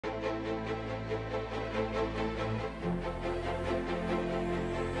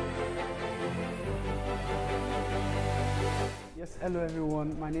Yes, hello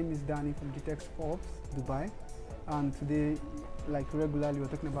everyone. My name is Danny from GTEX Ops, Dubai. And today, like regularly, we're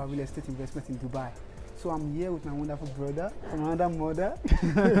talking about real estate investment in Dubai. So I'm here with my wonderful brother from another mother.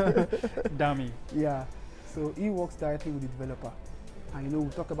 Dami. Yeah. So he works directly with the developer. And we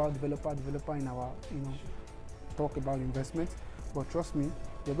talk about developer in our, talk about investment. But trust me,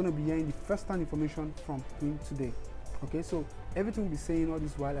 you're going to be hearing the first-hand information from him today. Okay, so everything we'll be saying all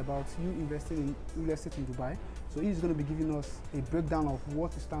this while about you investing in real estate in Dubai. So he's going to be giving us a breakdown of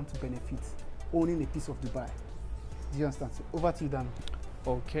what you stand to benefit owning a piece of Dubai. Do you understand? So over to you, Dan.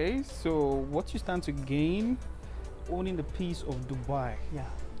 Okay, so what you stand to gain owning the piece of Dubai? Yeah.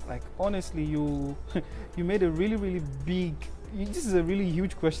 Like honestly, you made a really big. This is a really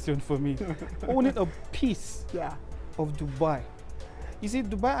huge question for me. Owning a piece of Dubai. You see,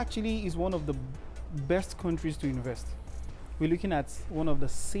 Dubai actually is one of the best countries to invest. We're looking at one of the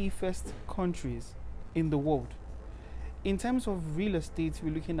safest countries in the world. In terms of real estate,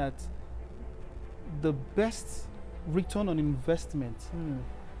 we're looking at the best return on investment.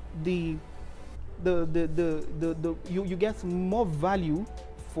 You get more value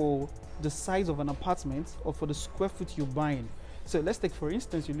for the size of an apartment or for the square foot you're buying. So let's take, for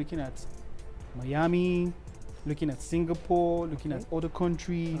instance, you're looking at Miami, looking at Singapore, looking at other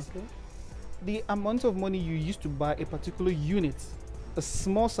countries. The amount of money you used to buy a particular unit, a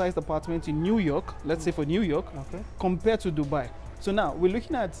small sized apartment in New York, let's say for New York, compared to Dubai. So now we're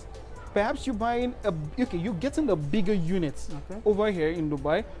looking at perhaps you're buying you're getting a bigger unit over here in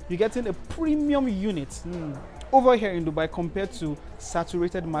Dubai. You're getting a premium unit over here in Dubai compared to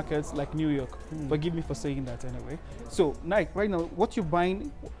saturated markets like New York. Forgive me for saying that anyway. So right now, what you're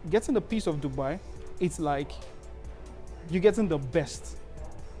buying, getting a piece of Dubai, it's like you're getting the best.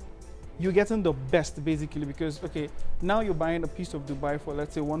 You're getting the best basically because now you're buying a piece of Dubai for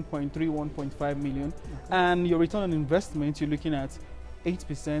let's say 1.3, 1.5 million, and your return on investment you're looking at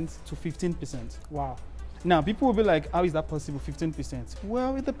 8% to 15%. Wow. Now people will be like, how is that possible, 15%?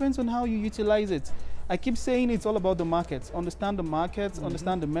 Well, it depends on how you utilize it. I keep saying it's all about the market. Understand the market,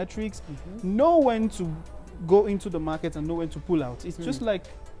 understand the metrics, know when to go into the market and know when to pull out. It's just like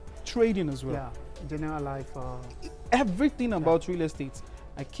trading as well. Yeah, general life. Everything about real estate.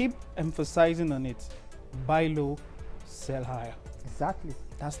 I keep emphasizing on it. Buy low, sell higher. Exactly.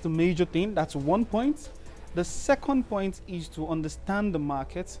 That's the major thing. That's one point. The second point is to understand the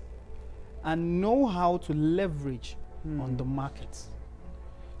market and know how to leverage on the market.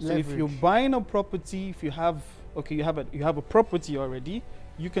 So if you're buying a property, if you have you have a property already,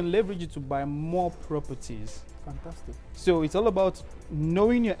 you can leverage it to buy more properties. Fantastic. So it's all about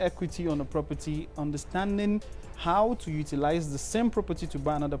knowing your equity on a property, understanding how to utilize the same property to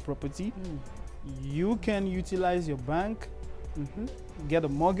buy another property. You can utilize your bank, get a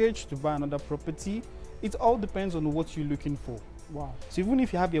mortgage to buy another property. It all depends on what you're looking for. Wow. So even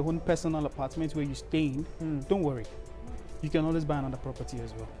if you have your own personal apartment where you're staying, don't worry. You can always buy another property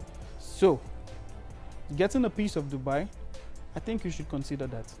as well. So getting a piece of Dubai, I think you should consider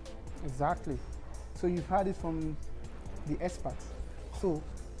that. Exactly. So you've heard it from the experts. So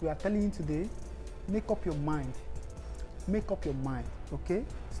we are telling you today, make up your mind. Make up your mind, okay?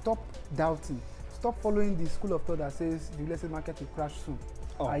 Stop doubting. Stop following the school of thought that says the real estate market will crash soon.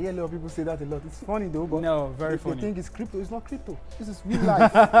 I hear a lot of people say that a lot. It's funny though, but no, very funny. They think it's crypto. It's not crypto. This is real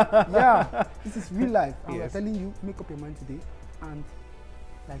life. Yeah, this is real life. And we're telling you, make up your mind today. And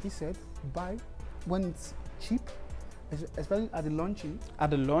like he said, buy when it's cheap, especially at the launching.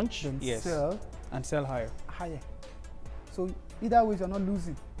 At the launch, then sell and sell higher. So either way, you're not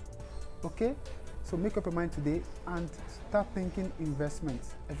losing. Okay? So make up your mind today and start thinking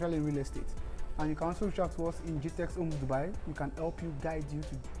investments, especially in real estate. And you can also reach out to us in GTEX Homes Dubai. We can help you, guide you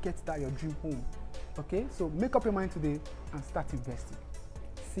to get that your dream home. Okay? So make up your mind today and start investing.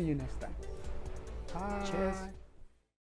 See you next time. Bye. Cheers.